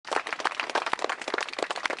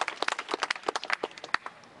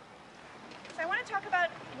want to talk about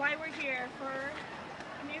why we're here for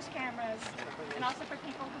news cameras and also for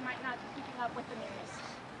people who might not be keeping up with the news.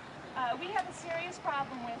 We have a serious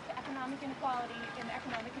problem with economic inequality and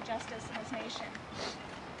economic injustice in this nation.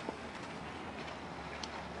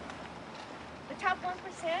 The top 1%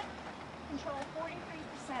 control 43%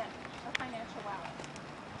 of financial wealth.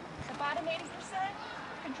 The bottom 80%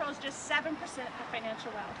 controls just 7% of financial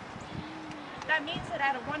wealth. That means that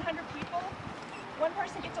out of 100 people, one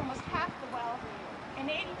person gets almost half the wealth, and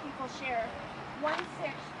 80 people share 1/6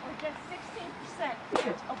 or just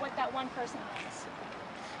 16% of what that one person has.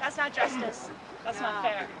 That's not justice. That's not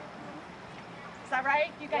fair. Is that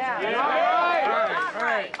right? You guys agree?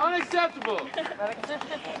 Right. Unacceptable.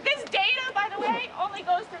 This data, by the way, only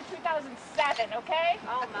goes through 2007, okay?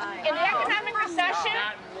 Oh my. And the economic recession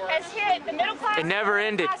has hit the middle class. It never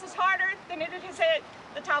ended. The middle class is harder than it has hit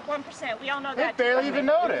the top 1%. We all know that. They barely even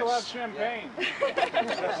noticed. Champagne.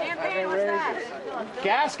 Champagne, what's that?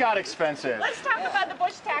 Gas got expensive. Let's talk about the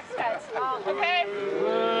Bush tax cuts, okay?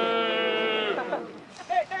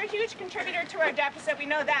 They're a huge contributor to our deficit, we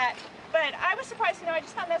know that. But I was surprised to know, I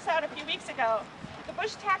just found this out a few weeks ago. The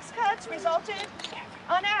Bush tax cuts resulted,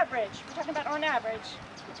 on average, we're talking about on average,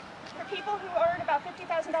 for people who earn about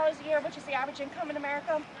 $50,000 a year, which is the average income in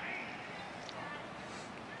America,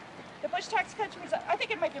 the Bush tax cuts, I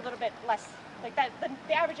think it might be a little bit less, like that,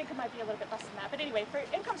 the average income might be a little bit less than that. But anyway, for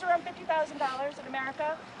incomes around $50,000 in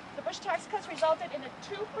America, the Bush tax cuts resulted in a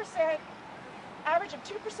 2%, average of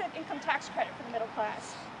 2% income tax credit for the middle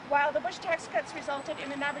class, while the Bush tax cuts resulted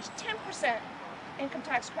in an average 10% income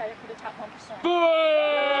tax credit for the top 1%.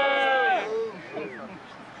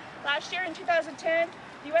 Last year in 2010,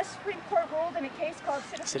 the U.S. Supreme Court ruled in a case called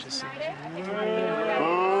Citizens United. I think a lot of you know what that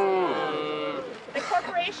is. The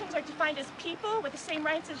corporations are defined as people with the same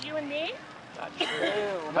rights as you and me.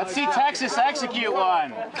 Let's see Texas execute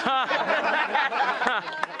one.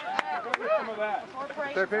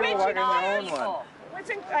 They're people like in their own one.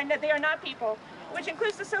 I know they are not people, which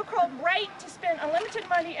includes the so-called right to spend unlimited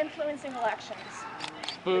money influencing elections,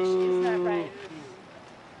 which is not right.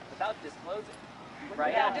 Without disclosing.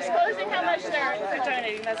 Right. Yeah, disclosing how much they're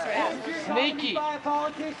donating, that's right. Sneaky.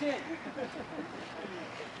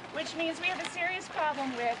 Which means we have a serious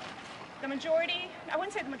problem with the majority, I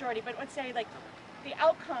wouldn't say the majority, but let's say like the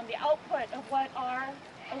outcome, the output of what our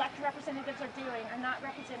elected representatives are doing are not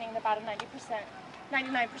representing the bottom 90%,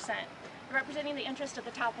 99%. They're representing the interest of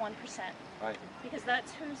the top 1%. Right. Because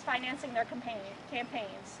that's who's financing their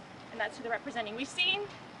campaigns, and that's who they're representing. We've seen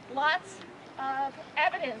lots of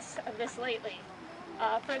evidence of this lately.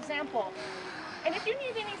 For example, and if you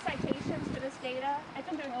need any citations for this data, I've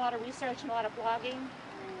been doing a lot of research and a lot of blogging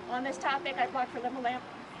on this topic. I blog for Liberal Lamp.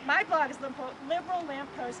 My blog is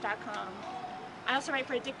liberallampost.com. I also write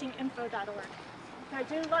for addictinginfo.org. I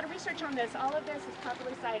do a lot of research on this. All of this is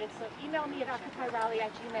properly cited, so email me at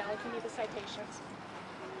occupyrally@gmail if you need the citations.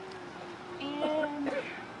 And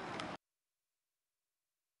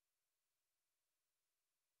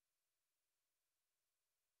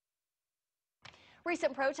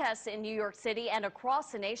recent protests in New York City and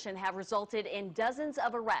across the nation have resulted in dozens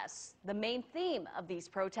of arrests. The main theme of these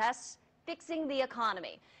protests, fixing the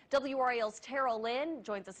economy. WRAL's Tara Lynn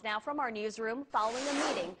joins us now from our newsroom following a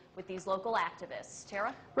meeting with these local activists.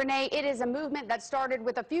 Tara? Renee, it is a movement that started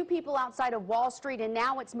with a few people outside of Wall Street, and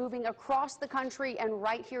now it's moving across the country and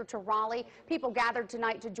right here to Raleigh. People gathered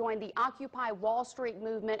tonight to join the Occupy Wall Street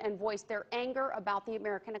movement and voice their anger about the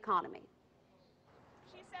American economy.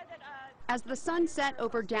 As the sun set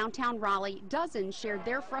over downtown Raleigh, dozens shared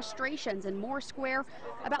their frustrations in Moore Square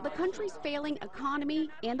about the country's failing economy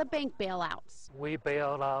and the bank bailouts. We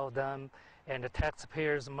bailed out them, and the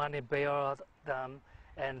taxpayers' money bailed out them,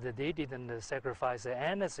 and they didn't sacrifice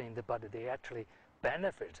anything, but they actually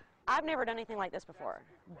benefit. I've never done anything like this before,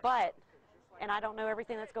 and I don't know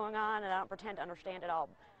everything that's going on, and I don't pretend to understand it all.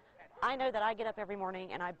 I know that I get up every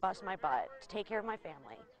morning and I bust my butt to take care of my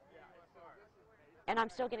family, and I'm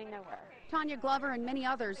still getting nowhere. Tanya Glover and many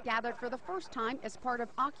others gathered for the first time as part of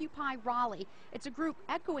Occupy Raleigh. It's a group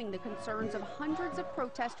echoing the concerns of hundreds of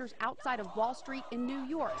protesters outside of Wall Street in New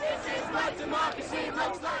York,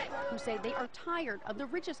 who say they are tired of the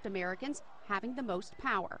richest Americans having the most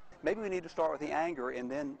power. Maybe we need to start with the anger and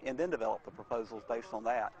then develop the proposals based on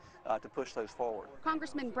that to push those forward.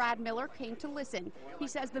 Congressman Brad Miller came to listen. He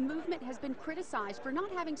says the movement has been criticized for not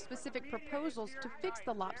having specific proposals to fix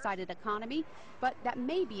the lopsided economy, but that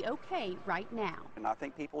may be okay right now. And I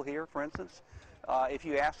think people here, for instance, if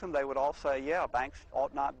you ask them, they would all say, yeah, banks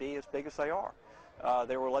ought not be as big as they are.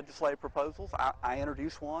 There were legislative proposals. I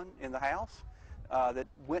introduced one in the House that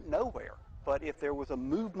went nowhere. But if there was a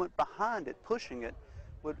movement behind it, pushing it,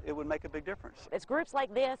 it would make a big difference. It's groups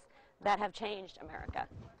like this that have changed America.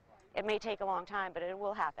 It may take a long time, but it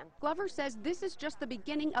will happen. Glover says this is just the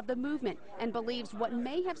beginning of the movement and believes what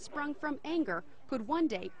may have sprung from anger could one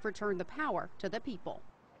day return the power to the people.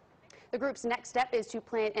 The group's next step is to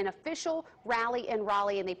plan an official rally in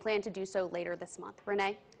Raleigh, and they plan to do so later this month.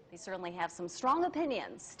 Renee? They certainly have some strong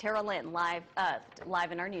opinions. Tara Lynn, live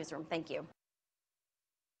in our newsroom. Thank you.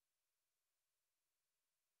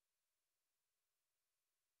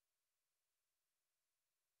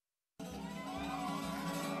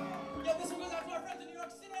 Yo, this one goes out to our friends in New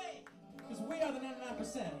York City, because we are the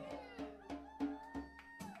 99%.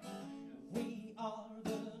 We are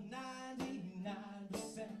the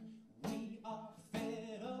 99%. We are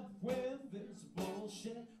fed up with this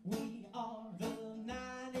bullshit. We are the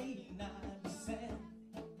 99%.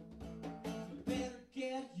 You better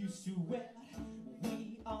get used to it.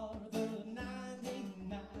 We are the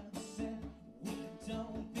 99%. We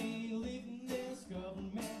don't believe in this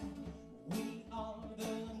government. We are the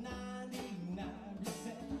 99%.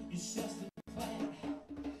 It's just a plan.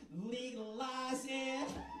 Legalize it.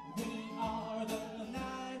 We are the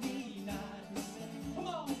 99%. Come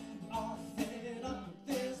on. We are fed up with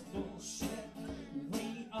this bullshit.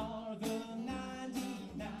 We are the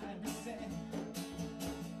 99%.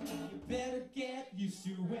 You better get used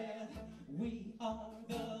to it. We are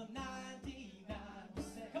the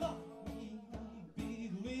 99%. Come on. We don't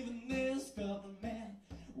believe in this government.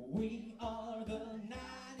 We are the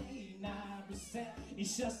 99%.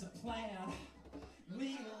 It's just a plan.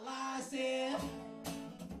 Legalize it.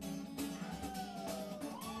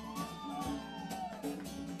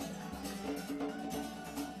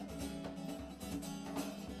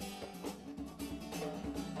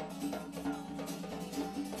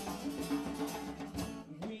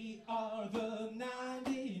 We are the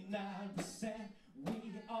 99%.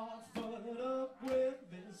 We are fed up with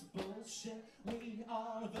this bullshit. We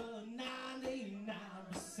are the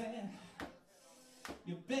 99%.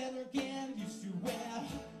 You better get used to it.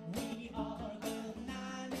 We are the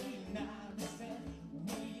 99%.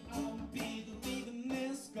 We don't believe in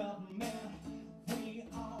this government. We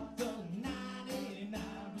are the 99%.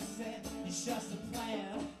 It's just a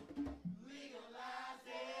plan. Legalize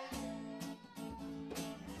it.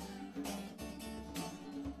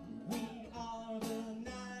 We are the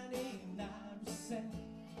 99%.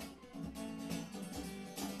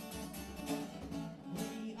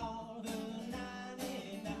 We are the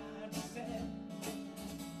 99%.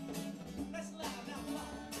 That's loud now, come on.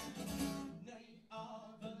 We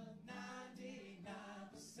are the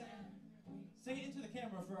 99%. Say it into the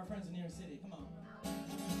camera for our friends in New York City, come on.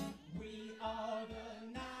 We are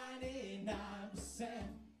the 99%.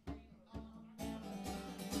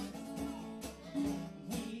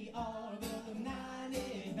 We are the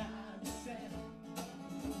 99%.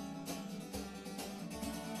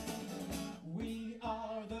 We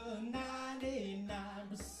are the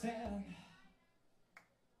 99%.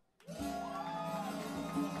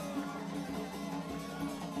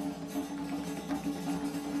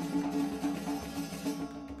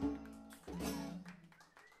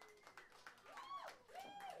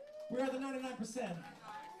 We are the 99%.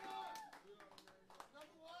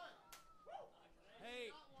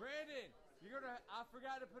 Hey, Brandon, I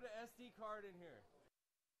forgot to put an SD card in here.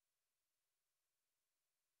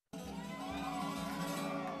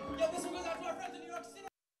 Yo, this one goes out to our friends in New York City.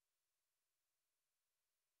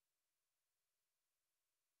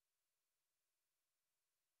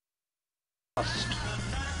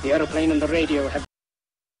 The aeroplane and the radio have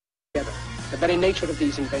together. The very nature of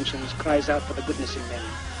these inventions cries out for the goodness in men,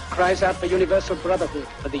 cries out for universal brotherhood,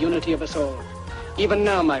 for the unity of us all. Even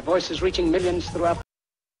now, my voice is reaching millions throughout.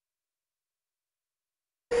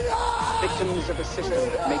 Victims of a system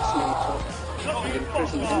that makes men torture and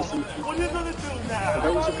imprison innocent people. What are you going to do now? For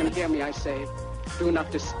those who can hear me, I say, do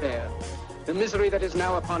not despair. The misery that is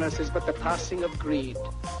now upon us is but the passing of greed,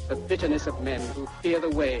 the bitterness of men who fear the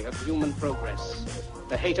way of human progress.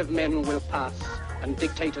 The hate of men will pass, and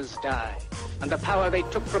dictators die, and the power they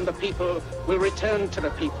took from the people will return to the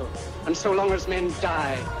people. And so long as men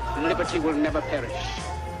die, liberty will never perish.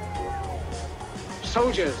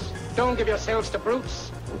 Soldiers, don't give yourselves to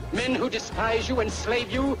brutes. Men who despise you, enslave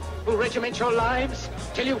you, who regiment your lives,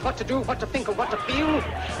 tell you what to do, what to think, and what to feel,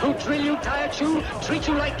 who drill you, diet you, treat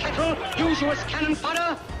you like cattle, use you as cannon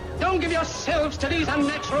fodder. Don't give yourselves to these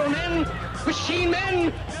unnatural men, machine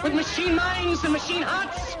men with machine minds and machine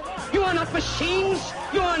hearts. You are not machines,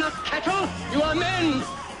 you are not cattle, you are men.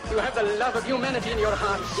 You have the love of humanity in your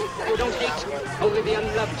hearts. You don't hate, only the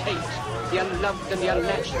unloved hate, the unloved and the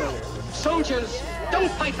unnatural. Soldiers,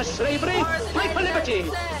 Don't fight for slavery, fight for liberty.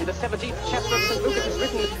 In the 17th chapter of St. Luke it is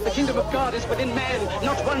written, the kingdom of God is within man,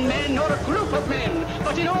 not one man nor a group of men,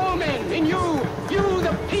 but in all men, in you. You,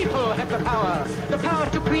 the people, have the power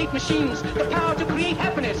to create machines, the power to create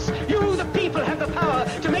happiness. You, the people, have the power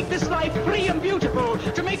to make this life free and beautiful,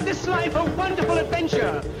 to make this life a wonderful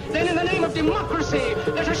adventure. Then in the name of democracy,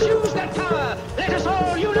 let us use that power. Let us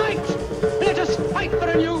all unite. Let us fight for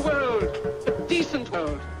a new world, a decent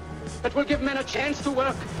world, that will give men a chance to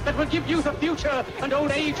work, that will give youth a future and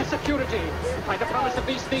old age a security. By the promise of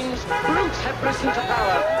these things, brutes have risen to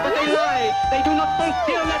power, but they lie. They do not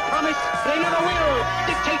fulfill that promise. They never will.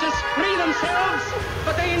 Dictators free themselves,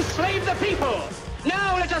 but they enslave the people.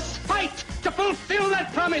 Now let us fight to fulfill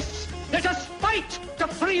that promise. Let us fight to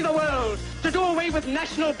free the world, to do away with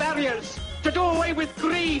national barriers, to do away with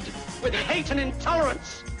greed, with hate and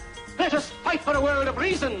intolerance. Let us fight for a world of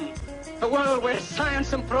reason, a world where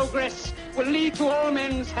science and progress will lead to all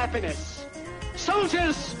men's happiness.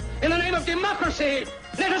 Soldiers, in the name of democracy,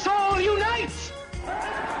 let us all unite!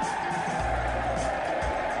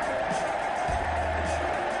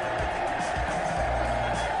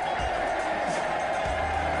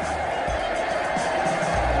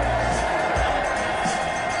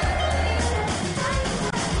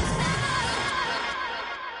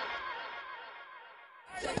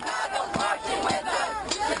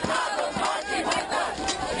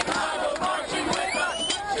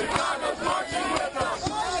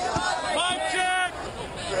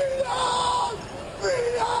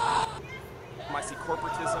 I see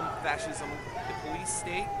corporatism, fascism, the police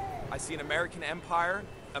state. I see an American empire,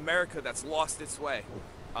 America that's lost its way.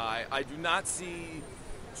 I do not see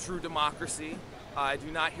true democracy. I do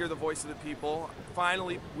not hear the voice of the people.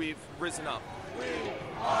 Finally, we've risen up. We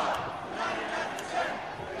are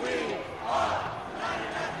 99%. We are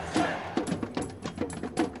 99%.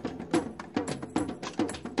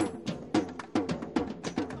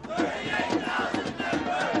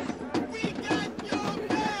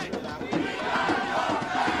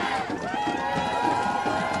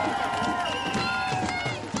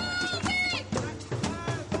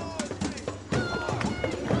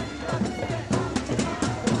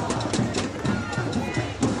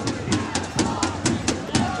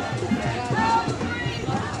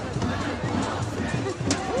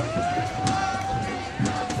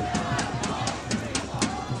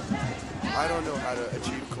 I don't know how to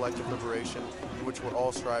achieve collective liberation, which we're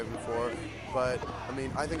all striving for, but I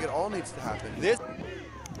mean, I think it all needs to happen.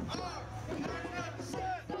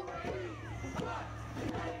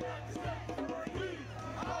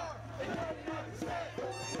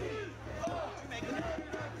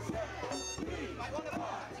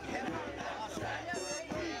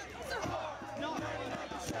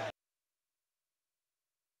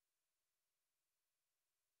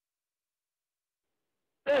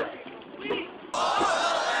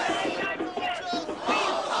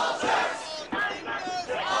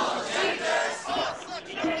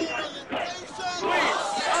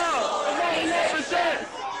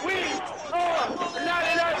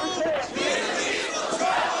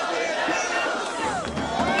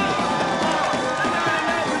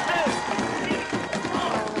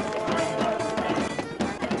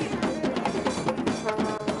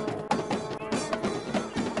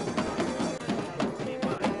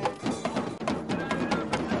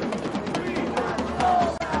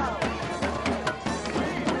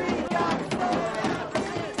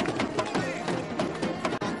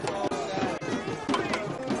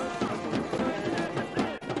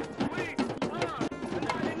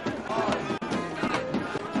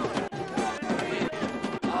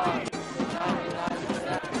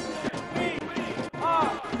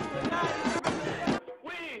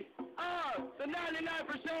 We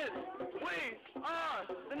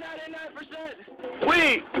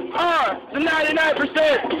are the 99%. We are the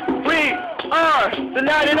 99%. We are the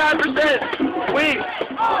 99%. We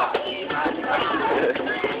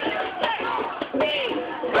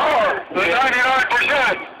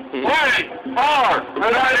are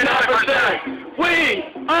the 99%. We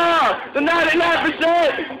are the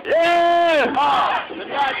 99%. Yeah. The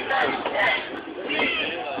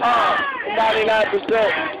 99%.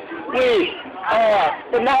 We are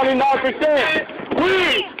the 99%.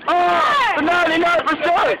 We are the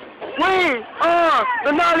 99%. We are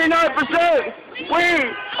the 99%. We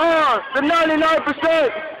are the 99%. We are the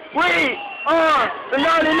 99%. We are the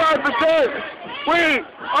 99%. We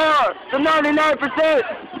are the 99%.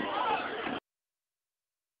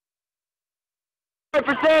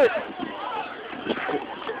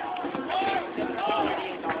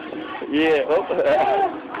 Yeah.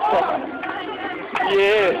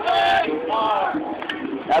 Yeah.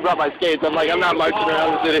 I brought my skates. I'm like, I'm not marching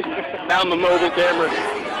around the city. Now I'm a mobile camera.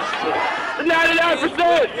 The 99%!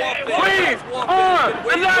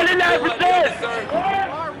 We are the 99%!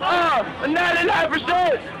 The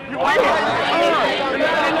 99%! We are the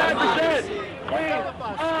 99%! We are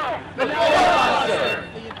the 99%!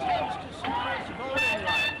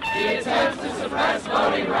 He attempts to suppress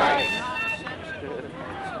voting rights.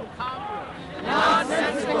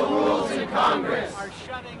 Nonsensical rules in Congress are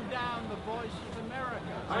shutting down the voice of America.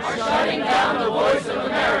 Are shutting down the voice of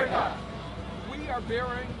America. We are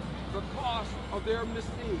bearing the cost of their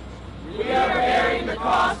misdeeds. We are bearing the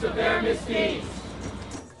cost of their misdeeds.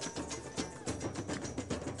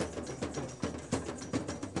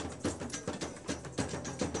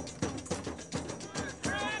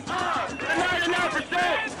 The 99%!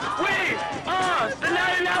 We are the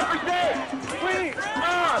 99%! We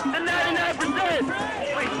are the 99%!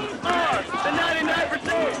 We are the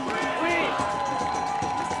 99%! We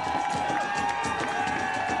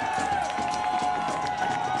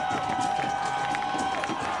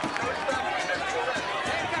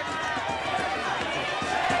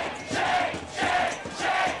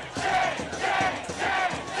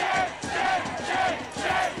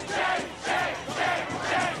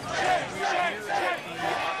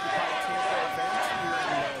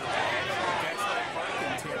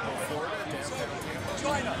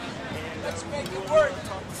Join us. Let's make it work.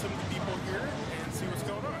 Talk to some of the people here and see what's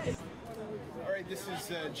going on. All right, this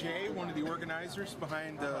is Jay, one of the organizers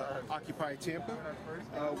behind Occupy Tampa.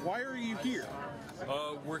 Why are you here?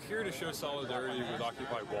 We're here to show solidarity with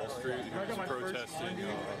Occupy Wall Street, who's protesting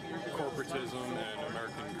corporatism and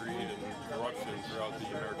American greed and corruption throughout the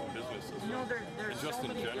American business system, and just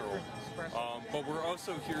in general. But we're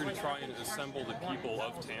also here to try and assemble the people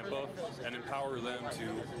of Tampa and empower them to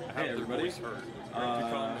have their voice heard, to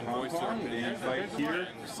come and voice their opinion, here.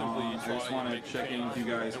 and simply I just want to check in with you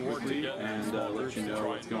guys quickly and let you know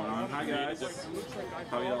what's going on. Hi guys,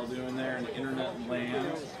 how y'all doing there in internet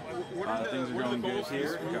land? Things are going good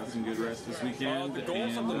here. Got some good rest this weekend. The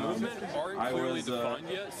goals of the movement aren't clearly defined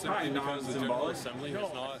yet, simply because the General Assembly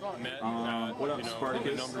has not met at, what up,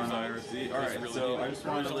 Spartacus on IRC? Alright, so I just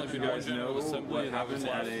wanted to let you guys know what happened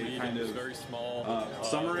at a kind of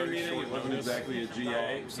summary meeting. It wasn't exactly a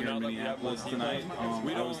GA here in Minneapolis tonight.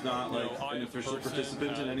 I was not like an official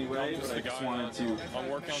participant in any way, but I just wanted to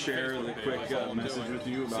share the quick message with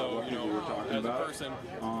you about what people were talking about.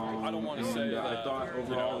 And I thought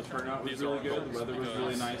overall the turnout was really good. The weather was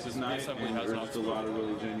really nice tonight, and there were just a lot of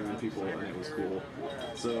really genuine people, and it was cool.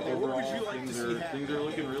 So overall, things are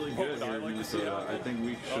looking really good here in Minnesota. I think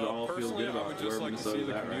we should all feel good about where Minnesota's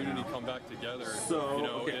at right now. Come back together. So,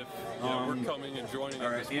 okay. We're coming and joining. All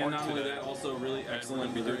right, and not only that, also really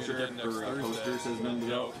excellent literature for posters has been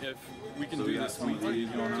developed. If we can do this weekly,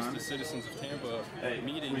 just the citizens of Tampa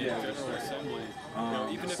meeting in the General Assembly,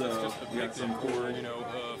 even if it's just a picnic or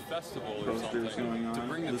a festival or something, to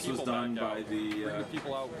bring the this was done by the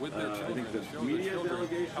people out with their children, I think the media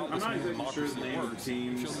delegation. I'm not exactly sure the name of the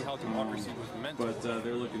teams, but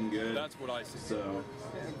they're looking good. That's what I see. So,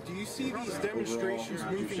 do you see these demonstrations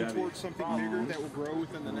moving towards something bigger that will grow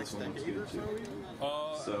within the next decade or so?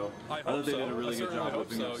 So I thought they did a really good job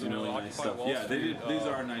whipping up some really nice stuff. Yeah, they did. These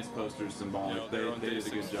are nice posters, symbolic. They did a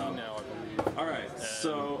good job. All right,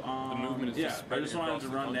 so yeah, I just wanted to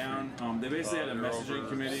run down. They basically had a messaging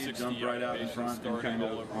committee jump right out in front and kind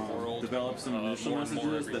of develop some initial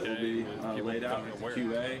messages that will be laid out at the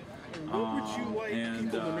QA.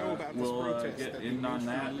 And we'll get in on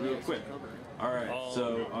that real quick. All right,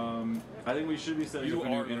 so I think we should be setting up a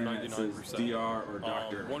new internet that says DR or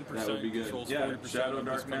Doctor. That would be good. Yeah, shadow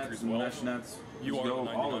dark nets and mesh nets. You are go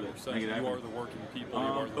all of it. You are the working people. You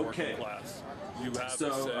are the working class.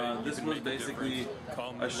 So this was basically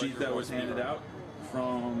a sheet that was handed out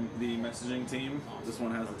from the messaging team. This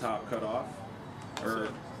one has the top cut off, or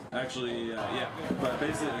actually, yeah. But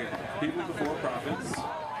basically, people before profits.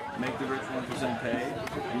 Make the rich 1% pay.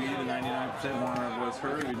 We, the 99%, want our voice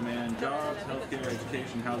heard. We demand jobs, healthcare,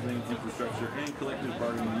 education, housing, infrastructure, and collective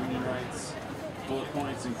bargaining union rights. Bullet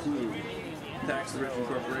points include tax the rich and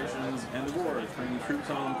corporations, end the war, bring the troops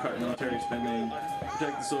home, cut military spending,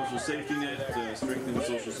 protect the social safety net, strengthen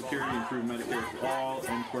Social Security, improve Medicare for all,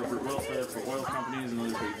 end corporate welfare for oil companies and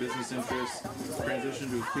other big business interests, transition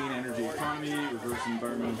to a clean energy economy, reverse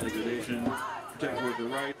environmental degradation, protect worker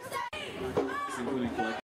rights, including collective